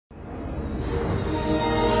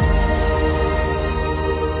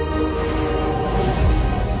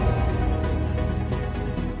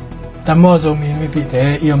ดัมโมโจมีไม่ปีเต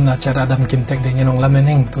ยอมนาจาระดัมกิมเทคเด้งนงละเม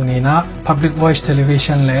นิงตัวนี้นะ Public Voice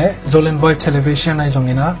Television เล่ Zolan Voice Television ไอจง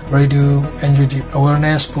นี้นะ Radio NGT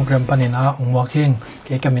Awareness Program ปนินะองค์วอคิงเ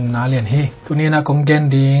กี่ยวกับมินนาเลียนฮีตัวนี้นะกงเกน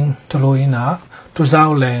ดิงตัวลุยนะตัวเจ้า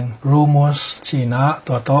แรงรูมอสจีนะ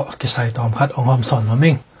ตัวโตกิไซตอมคัดองหอมสอนมา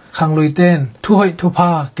มิงขังลุยเต้นทุยทุพา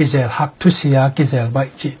กิเจลฮักทุเสียกิเจลใบ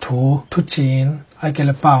จิทูทุจีนไอเก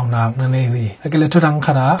ลเป่าหนักนั่นเองไอเกลทุดังข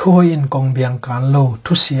ดาทุยอินกองเบียงการโล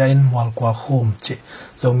ทุเสียอินมอลกว่าคุมจิ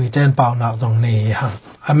จะมีเต้นเป่าหนักตรงนี้ฮัง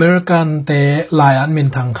อเมริกันเตลายอันมิน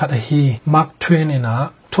ทางขัดฮีมักทวินนะ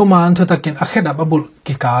ทุมันทุตะกินอเคดับบุล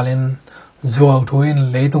กิกาเลนจัวทุยน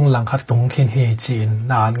เลยตรงหลังขัดตรงขินเฮจีน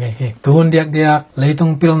นานไงเฮทุนเดียกเลยตรง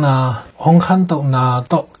พิลนาห้องขันโตนา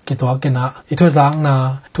โตกิตัวกินะอิทุจังนา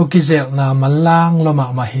ทุกิเจลนามันล่างลมา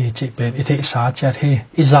มาเฮจิเป็นอิเทสาเจเฮ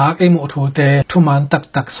อิจากไอมุทุเตทุมัน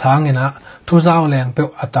ตักสางนะทุเจ้าแรงเปียว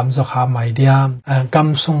อัตมสุขาไม่เดียมก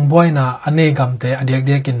ำทรงบ่อยนาอเนกำเตอเดียก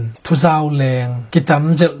กินทุเจ้าแรงกิตม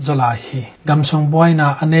เจลจลาฮีกำทรงบ่อยนา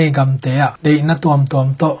อเนกำเตะเดนัตวมโ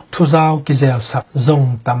ตทุเจ้ากิเจลสักจง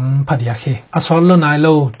ตำพัดยาฮีอสอลโลนายโล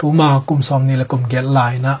ตุมากุมสอมนี่ละกุมเกลไล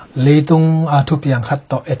นะเลยตุงอาทุเปียงขัด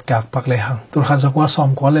โตเอ็ดกากปักเลยหังตุขัดจักว่าสอม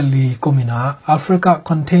กว่าลีกุมินาแอฟริกาค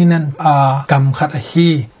อนติเนนต์กำขัดฮี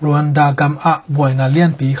รวันดากำบวยนาเลีย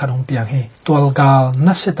นปีขัดองเปียงฮีตัวกาล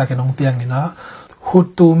นัสเซตาเกนองเปียงนี่นะฮุ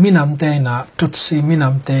ตูมินำเตนะตุตซีมิน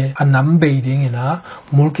ำเตอันนำเบดิงนะ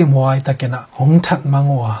มุลกิมวายตะเกนะหงทัดมัง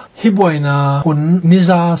วะฮิบวยนะหุนนิจ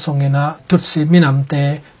าสงนะตุตซีมินำเต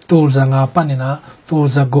ตูลจังอาปันนะตูล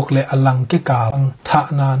จักุกเลอลังกิกาลังทะ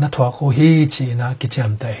นาณทัวคูฮีจีนะกิจา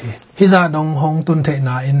มเตฮิจาดงหงตุนเทน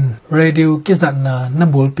าอินเรดิวกิจันนะน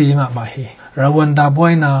บุลปีมาฮีราวันดาบว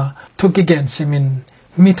ยนะทุกิเกนซิมิน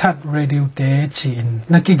มิทัดเรดิวเตจีน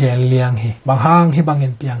นักกิเกลเลียงฮีบางห้างฮีบางเงิ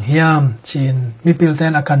นเปียงฮิยามจีนมีพิลเต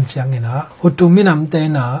นอาการเจียงนะหุตุมินำเต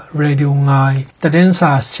นะเรดิวง่ายแต่เดนซ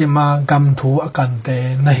าซิมากำทูอาการเต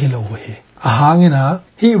นะฮิโลฮีอาหางนะ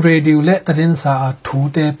ฮีเรดิวและแต่เดนซาทู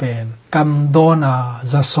เตเป็นกำโดนา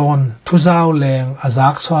จะซอนทุเจ้าแรงอาจั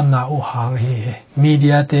กซอนนาอุหางฮีมีเดี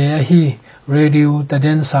ยเตฮีเรดิวแต่เด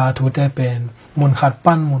นซาทูเตเป็นมุนขัด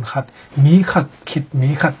ปั้นมุนขัดมีขัดคิด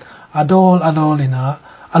มีขัดอดอลเลยนะ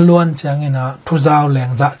อลวนเจียงนะทุเจ้าแรง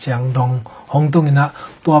จะเจียงดงหงตุงนะ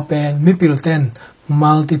ตัวเป็นมิพิลเตน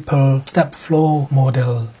multiple step flow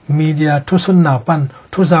model media ทุสุนนาปัน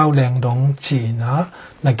ทุเจ้าแรงดงจีนะ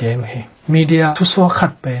นักเกณฑ์เฮมีเดียทุสวขั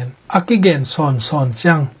ดเป็นอักเกนซอนเจี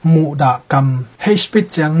ยงมูดากำให้สปิด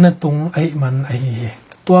เจียงนตุงไอมันไอ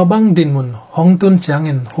ตัวบังดินมุนหงตุนเจียง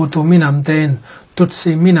อินหูตุมินำเตนตุด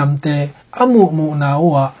ซีมินำเตอมูนา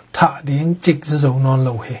วะทะดิ้งจิกจะจงนอนโล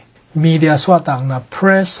เฮมีเดียสวตังนะ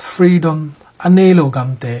press freedom อันเนโลกั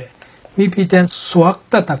มเตมีพิเตนสวก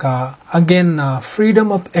ตตะกา again นะ freedom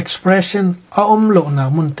of expression อาโลนา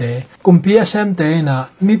มุนเตกุมพีเอสเอ็มเตนะ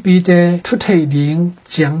มีพิเตทุเทดิ้ง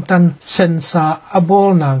เจียงตันเซนซาอบอล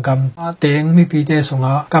นางกัมเตงมีพิเตสง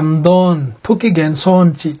ะกัมดอนทุกิเกนซอน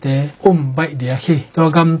จิเตใบเดียคีตัว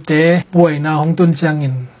กัมเตป่วยนาหงตุนเจียงอิ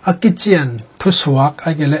นอากิเจียนทุสวกไอ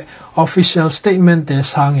เกเล official statement เต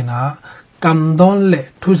สางอินะกำดอนเละ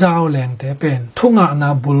ทุเจ้าแรงเตเป็นทุงอานา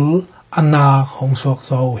บุลอนาของสวกโ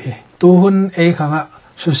ซเฮตูหุนขัง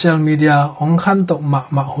โซเชียลมีเดียองขันตก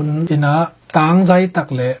มาหุนอินะต่างใจตัก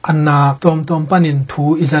เละอนาตัวปันินทู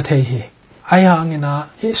อิจเทเฮไอหางอินะ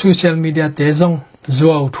ฮิโซเชียลมีเดียเตจงจั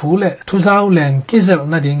วทูเละทุเจ้าแรงกิเซล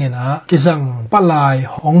นาดิงอินะกิจังปลาย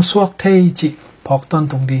ของสวกเทจิพอกต้น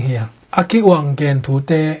ตรงดีเฮียอากิวังเกนทูเ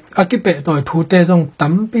ตอากิเปะต่อยทูเตจงตั้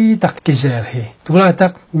มปีตักกิเซลเฮทุลายตั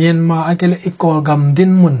กเมียนมาอากิเลอีกอลกัมดิ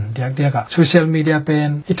นมุนเดียกโซเชียลมีเดียเป็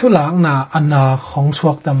นอิทุลางนาอันนาของสว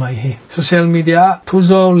กตามเฮโซเชียลมีเดียทุโ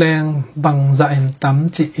จแรงบังใจตั้ม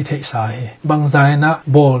จิอิเทสาเฮบังใจนะ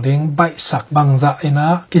โบลิงใบสักบังใจนะ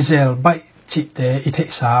กิเซลใบจิเตอิเท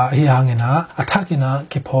สาฮิฮังนะอัฐกินะ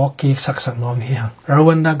กิพอกิสักนอมฮิฮังร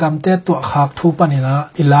วันดากำเตตัวขักทูปนินะ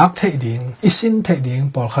อิลักเทดิงอิสินเทดิง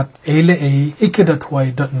ปอลขัดอิกิดัดไว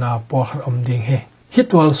ดัดนาปอลขัดอมดิงเฮฮิ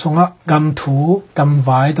ตวัลสงะกำทูกำไ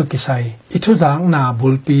ว้ตัวกิไซอิทุจังนาบุ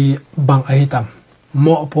ลปีบังไอตัมหม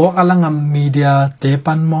อพวกอลังอัมมีเดียเต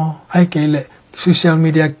ปันมอไอเกเลโซเชียลมี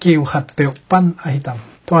เดียกิวขัดเปียวปันไอตัม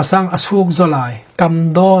ตัวสังอสุกจลายก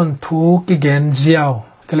ำดอนทูกิเกนเจียว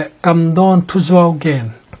ก็เลยกำดอนทุจวาวเกน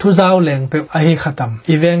ทุเจ้าแรงเปียวไอขัดตัม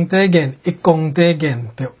อีเวงเตเกนอีกงเตเกน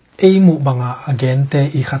เปียวเอมุบังอาเกนเต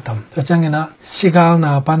อีขัดตัมตัวจังเงินะสิกาลน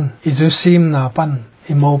าปันอิจุซิมนาปัน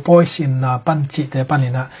อิโมโพยซิมนาปันจิเตปัน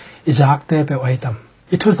นี่นะอิจักเตเปียวไอตัม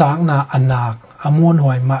อิทุจักนาอันนักอมวนห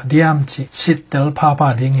อยมาเดียมจิสิตเตลพาปา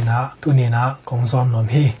ดิงินะตุนีนะกงซอมนอม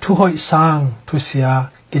ฮีทุหอยสร้างทุเสีย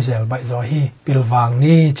กิเจลใบจอฮีปิลวาง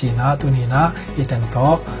นี้จีนะตุนีนะอิตันโต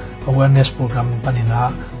awareness program panina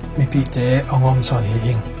mi pi te angom son hi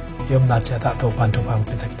ing yom na cha ta to pan thu phang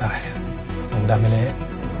pe tak ta he ong da mele